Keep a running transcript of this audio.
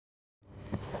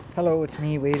Hello, it's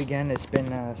me, Wade again. It's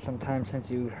been some time since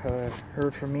you've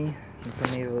heard from me, since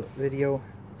I made a video.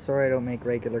 Sorry I don't make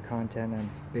regular content, I'm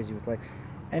busy with life.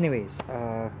 Anyways,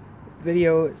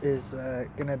 video is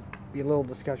gonna be a little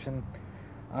discussion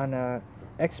on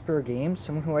Expert Games,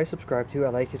 someone who I subscribe to. I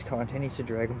like his content, he's a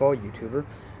Dragonball YouTuber,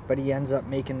 but he ends up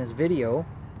making this video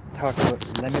talking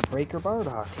about Limit Breaker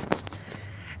Bardock.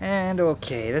 And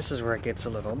okay, this is where it gets a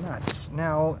little nuts.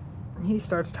 Now, he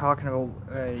starts talking about,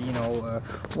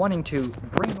 wanting to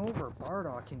bring over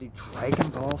Bardock into Dragon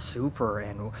Ball Super,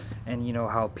 and you know,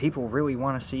 how people really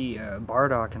want to see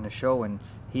Bardock in the show, and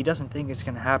he doesn't think it's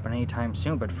going to happen anytime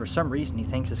soon, but for some reason he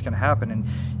thinks it's going to happen, and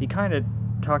he kind of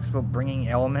talks about bringing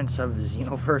elements of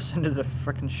Xenoverse into the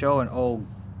frickin' show, and oh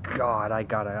god, I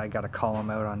gotta call him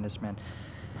out on this, man.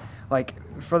 Like,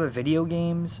 for the video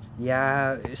games,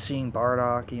 yeah, seeing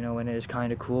Bardock, you know, in it is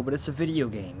kind of cool, but it's a video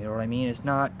game, you know what I mean? It's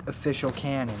not official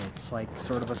canon. It's like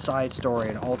sort of a side story,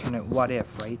 an alternate what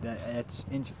if, right?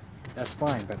 That's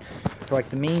fine, but for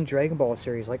like the main Dragon Ball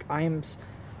series, like I'm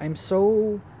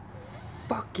so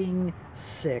fucking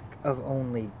sick of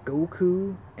only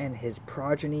Goku and his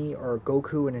progeny, or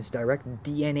Goku and his direct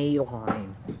DNA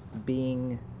line,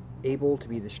 being able to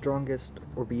be the strongest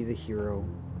or be the hero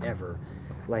ever.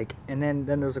 Like, and then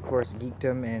there's of course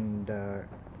Geekdom and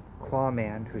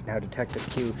Quaman, who's now Detective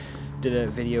Q, did a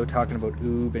video talking about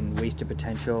Oob and wasted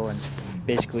potential, and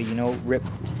basically, you know, ripped,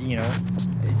 you know,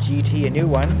 GT a new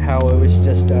one, how it was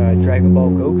just Dragon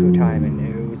Ball Goku time, and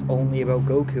it was only about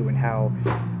Goku, and how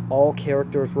all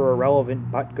characters were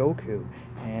irrelevant but Goku.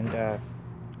 And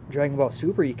Dragon Ball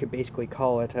Super, you could basically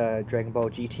call it Dragon Ball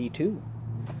GT 2.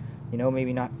 You know,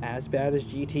 maybe not as bad as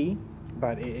GT,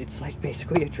 but it's like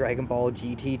basically a Dragon Ball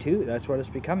GT 2. That's what it's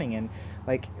becoming. And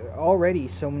like already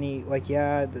so many, like,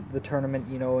 yeah, the tournament,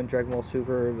 you know, in Dragon Ball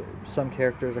Super, some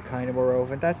characters are kind of more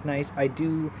relevant. That's nice. I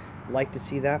do like to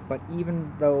see that, but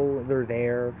even though they're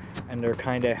there and they're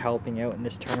kind of helping out in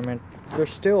this tournament, they're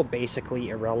still basically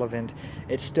irrelevant.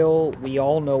 It's still, we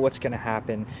all know what's going to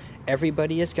happen.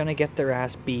 Everybody is going to get their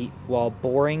ass beat, while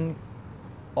boring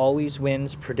always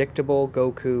wins. Predictable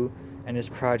Goku and his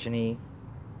progeny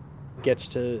gets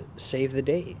to save the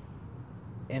day,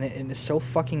 and it's so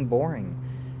fucking boring,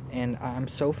 and I'm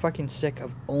so fucking sick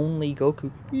of only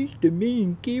Goku. He's the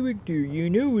main character, you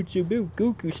know, it's about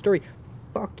Goku's story.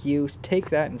 Fuck you, take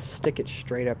that and stick it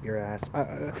straight up your ass.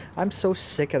 I'm so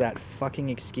sick of that fucking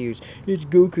excuse. It's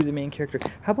Goku the main character.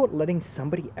 How about letting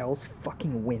somebody else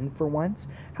fucking win for once?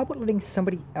 How about letting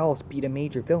somebody else beat a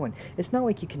major villain? It's not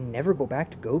like you can never go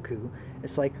back to Goku.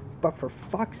 It's like, but for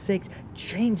fuck's sakes,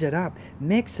 change it up,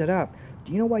 mix it up.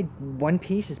 Do you know why One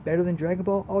Piece is better than Dragon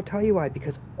Ball? I'll tell you why.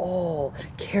 Because all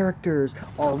characters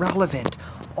are relevant.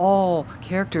 All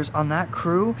characters on that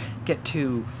crew get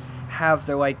to have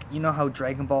their, like, you know how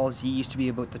Dragon Ball Z used to be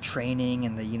about the training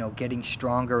and the, you know, getting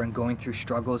stronger and going through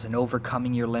struggles and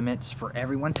overcoming your limits for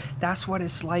everyone? That's what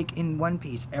it's like in One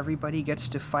Piece. Everybody gets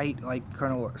to fight, like,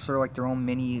 kind of sort of like their own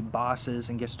mini bosses,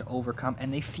 and gets to overcome,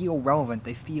 and they feel relevant,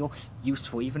 they feel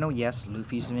useful, even though, yes,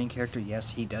 Luffy's the main character, yes,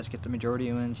 he does get the majority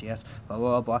of wins, yes, blah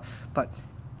blah blah, but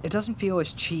it doesn't feel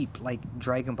as cheap like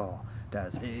Dragon Ball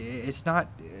does. It's not.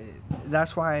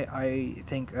 That's why I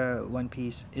think One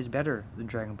Piece is better than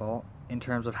Dragon Ball in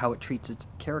terms of how it treats its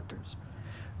characters,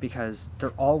 because they're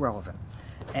all relevant.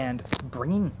 And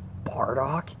bringing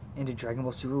Bardock into Dragon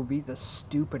Ball Super would be the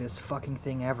stupidest fucking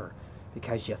thing ever,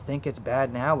 because you think it's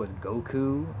bad now with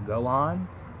Goku, Gohan.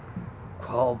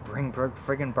 Well, bring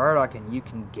friggin' Bardock, and you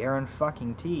can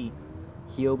guarantee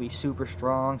he'll be super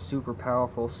strong, super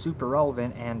powerful, super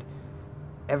relevant, and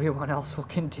everyone else will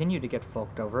continue to get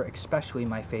fucked over, especially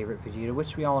my favorite Vegeta,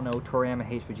 which we all know Toriyama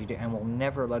hates Vegeta and will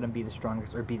never let him be the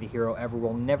strongest or be the hero ever,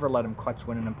 will never let him clutch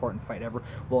win an important fight ever,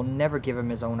 will never give him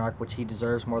his own arc, which he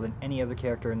deserves more than any other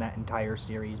character in that entire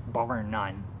series, bar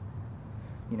none.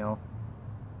 You know,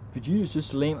 Vegeta's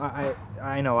just lame.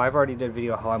 I know, I've already did a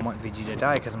video how I want Vegeta to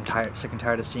die, because I'm sick and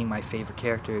tired of seeing my favorite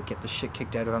character get the shit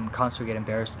kicked out of him, constantly get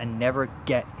embarrassed, and never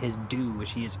get his due,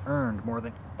 which he has earned more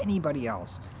than anybody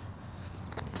else.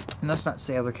 And let's not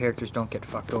say other characters don't get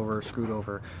fucked over or screwed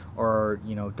over, or,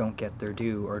 you know, don't get their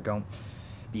due or don't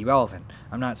be relevant.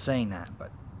 I'm not saying that,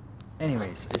 but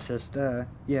anyways, it's just,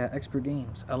 yeah, Expert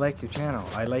Games, I like your channel,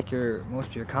 I like most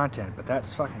of your content, but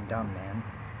that's fucking dumb, man.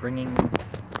 Bringing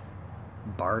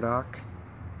Bardock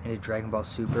into Dragon Ball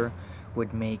Super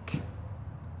would make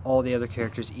all the other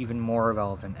characters even more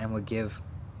relevant, and would give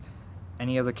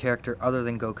any other character other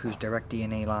than Goku's direct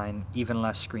DNA line even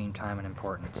less screen time and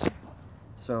importance.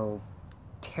 So,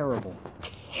 terrible,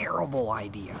 terrible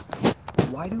idea.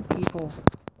 Why do people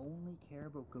only care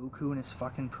about Goku and his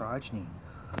fucking progeny?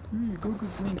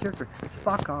 Goku's the main character.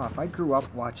 Fuck off. I grew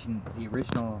up watching the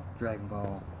original Dragon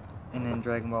Ball, and then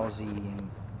Dragon Ball Z, and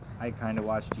I kind of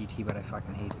watched GT, but I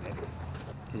fucking hated it,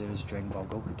 because it was Dragon Ball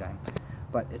Goku time.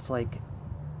 But it's like,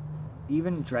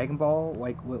 even Dragon Ball,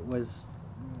 like,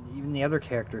 even the other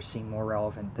characters seemed more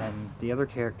relevant than the other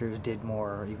characters did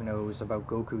more, even though it was about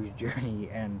Goku's journey.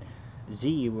 And Z,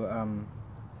 you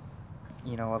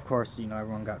know, of course, you know,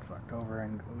 everyone got fucked over,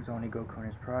 and it was only Goku and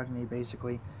his progeny,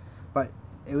 basically. But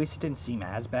at least it didn't seem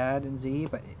as bad in Z,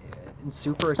 but in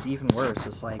Super it's even worse.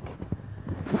 It's like,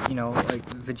 you know, like,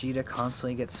 Vegeta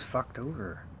constantly gets fucked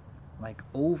over, like,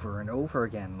 over and over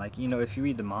again. Like, you know, if you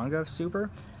read the manga of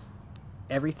Super,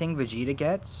 everything Vegeta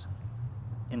gets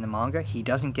in the manga, he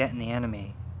doesn't get in the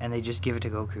anime, and they just give it to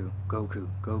Goku. Goku,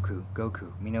 Goku,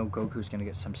 Goku. We know Goku's gonna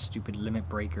get some stupid limit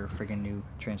breaker friggin' new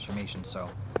transformation, so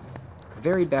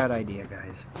very bad idea,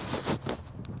 guys.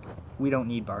 We don't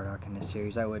need Bardock in this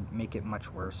series. I would make it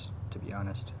much worse, to be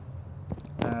honest.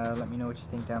 Let me know what you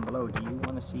think down below. Do you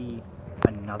want to see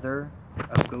another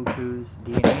of Goku's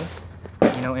DNA,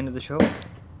 you know, into the show?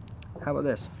 How about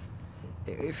this?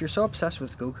 If you're so obsessed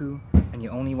with Goku, and you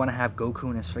only want to have Goku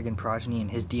and his friggin' progeny and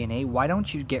his DNA, why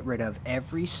don't you get rid of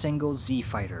every single Z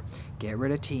fighter? Get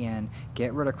rid of Tien,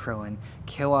 get rid of Krillin,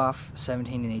 kill off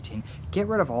 17 and 18, get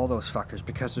rid of all those fuckers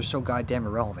because they're so goddamn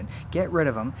irrelevant. Get rid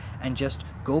of them and just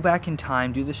go back in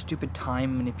time, do the stupid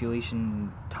time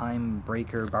manipulation, time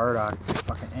breaker, Bardock,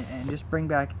 and just bring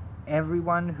back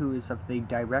everyone who is of the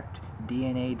direct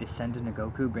DNA descendant of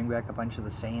Goku, bring back a bunch of the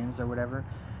Saiyans or whatever,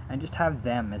 and just have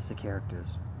them as the characters.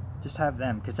 Just have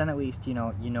them, because then at least, you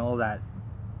know that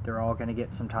they're all going to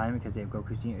get some time because they have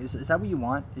Goku's DNA. Is that what you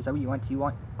want? Is that what you want? Do you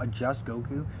want a just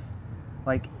Goku?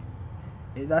 Like,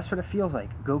 that's what it feels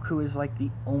like. Goku is like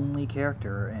the only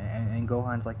character, and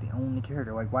Gohan's like the only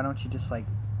character. Like, why don't you just, like,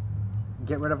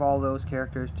 get rid of all those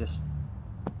characters, just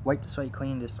wipe the slate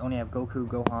clean, just only have Goku,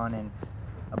 Gohan, and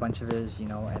a bunch of his, you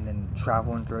know, and then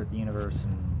traveling throughout the universe,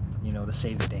 and, you know, to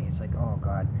save the day. It's like, oh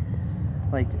god.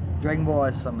 Like, Dragon Ball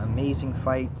has some amazing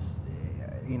fights,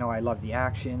 you know, I love the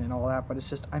action and all that, but it's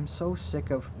just, I'm so sick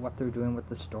of what they're doing with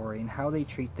the story and how they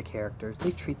treat the characters.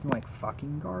 They treat them like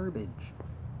fucking garbage.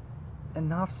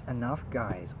 Enough's enough,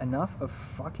 guys. Enough of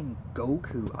fucking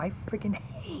Goku. I freaking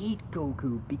hate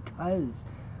Goku because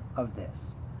of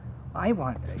this. I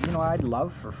want, you know, I'd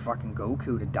love for fucking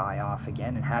Goku to die off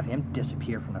again and have him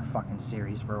disappear from the fucking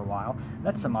series for a while.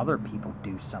 Let some other people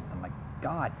do something. Like,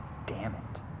 god damn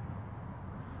it.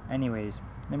 Anyways,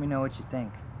 let me know what you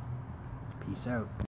think. Peace out.